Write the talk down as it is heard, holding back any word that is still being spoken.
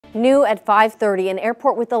New at 5:30, an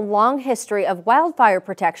airport with a long history of wildfire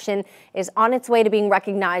protection is on its way to being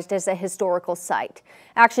recognized as a historical site.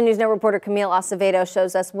 Action News Now reporter Camille Acevedo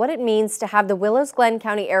shows us what it means to have the Willows-Glenn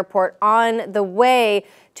County Airport on the way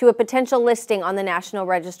to a potential listing on the National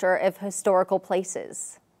Register of Historical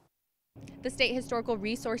Places. The State Historical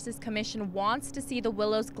Resources Commission wants to see the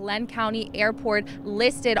Willows-Glenn County Airport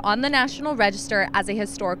listed on the National Register as a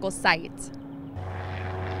historical site.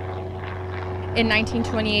 In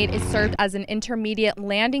 1928, it served as an intermediate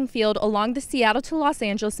landing field along the Seattle to Los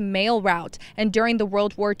Angeles mail route, and during the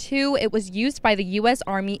World War II, it was used by the U.S.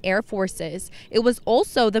 Army Air Forces. It was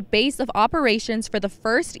also the base of operations for the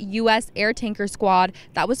first U.S. air tanker squad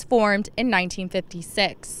that was formed in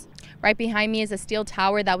 1956. Right behind me is a steel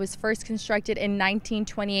tower that was first constructed in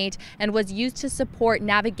 1928 and was used to support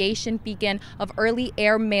navigation beacon of early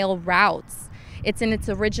air mail routes. It's in its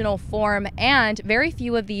original form, and very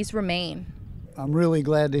few of these remain. I'm really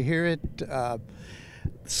glad to hear it.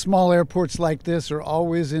 Small airports like this are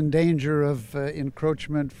always in danger of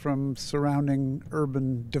encroachment from surrounding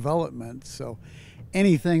urban development. So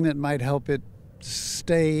anything that might help it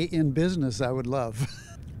stay in business, I would love.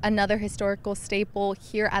 Another historical staple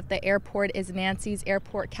here at the airport is Nancy's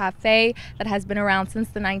Airport Cafe that has been around since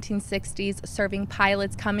the 1960s, serving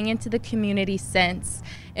pilots coming into the community since.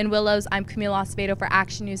 In Willows, I'm Camille Acevedo for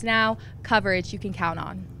Action News Now, coverage you can count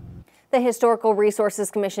on. The Historical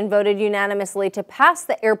Resources Commission voted unanimously to pass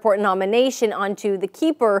the airport nomination onto the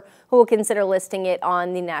keeper, who will consider listing it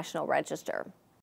on the National Register.